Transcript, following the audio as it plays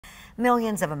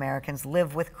Millions of Americans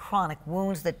live with chronic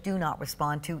wounds that do not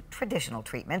respond to traditional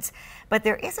treatments, but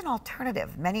there is an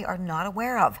alternative many are not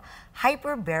aware of: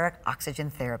 hyperbaric oxygen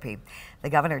therapy. The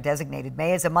governor designated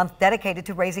May as a month dedicated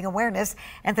to raising awareness,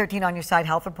 and 13 on Your Side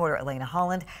health reporter Elena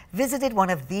Holland visited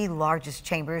one of the largest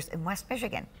chambers in West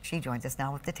Michigan. She joins us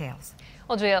now with details.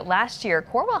 Well, Julia, last year,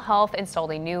 Corewell Health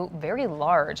installed a new, very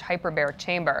large hyperbaric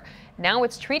chamber. Now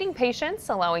it's treating patients,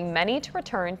 allowing many to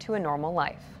return to a normal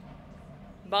life.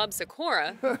 Bob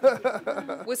Sikora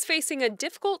was facing a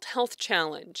difficult health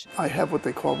challenge. I have what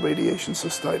they call radiation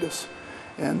cystitis,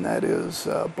 and that is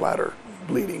bladder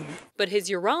bleeding. But his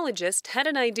urologist had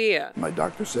an idea. My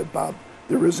doctor said, Bob,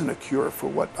 there isn't a cure for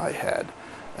what I had.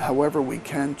 However, we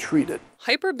can treat it.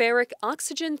 Hyperbaric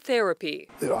oxygen therapy.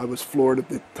 I was floored at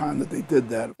the time that they did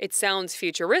that. It sounds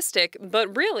futuristic,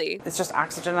 but really, it's just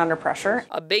oxygen under pressure.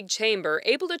 A big chamber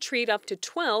able to treat up to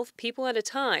 12 people at a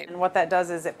time. And what that does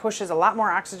is it pushes a lot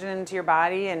more oxygen into your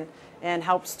body and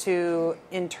helps to,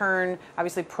 in turn,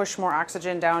 obviously push more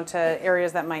oxygen down to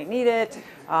areas that might need it,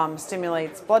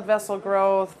 stimulates blood vessel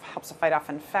growth, helps to fight off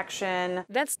infection.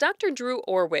 That's Dr. Drew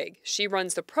Orwig. She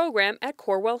runs the program at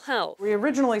Corewell Health. We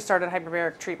originally started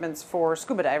hyperbaric treatments for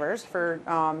scuba divers, for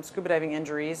scuba diving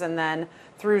injuries, and then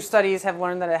through studies have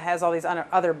learned that it has all these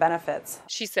other benefits.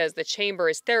 She says the chamber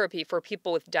is therapy for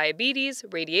people with diabetes,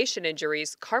 radiation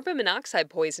injuries, carbon monoxide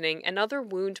poisoning, and other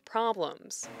wound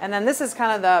problems. And then this is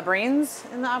kind of the brains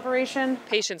in the operation.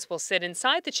 Patients will sit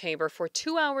inside the chamber for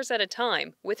 2 hours at a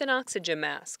time with an oxygen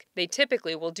mask. They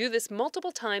typically will do this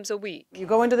multiple times a week. You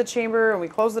go into the chamber and we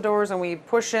close the doors and we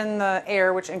push in the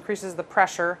air, which increases the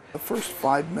pressure. The first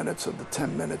 5 minutes of the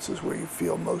 10 minutes is where you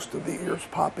feel most of the ears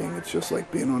popping. It's just like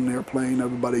being on an airplane.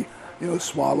 Everybody,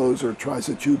 swallows or tries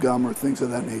to chew gum or things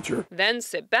of that nature. Then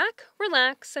sit back,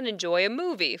 relax, and enjoy a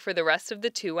movie for the rest of the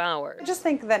 2 hours. I just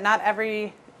think that not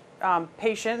every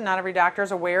patient, not every doctor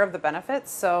is aware of the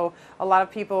benefits, so a lot of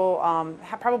people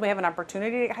probably have an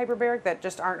opportunity to get hyperbaric that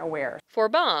just aren't aware. For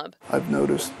Bob, I've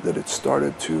noticed that it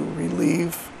started to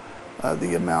relieve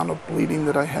the amount of bleeding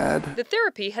that I had. The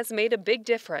therapy has made a big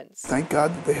difference. Thank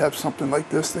God that they have something like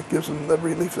this that gives them the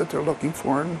relief that they're looking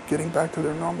for and getting back to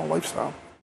their normal lifestyle.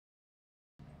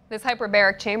 This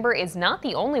hyperbaric chamber is not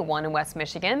the only one in West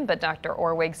Michigan, but Dr.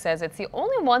 Orwig says it's the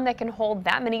only one that can hold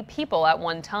that many people at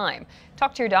one time.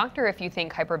 Talk to your doctor if you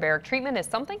think hyperbaric treatment is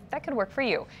something that could work for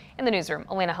you. In the newsroom,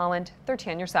 Elena Holland,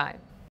 13 on Your Side.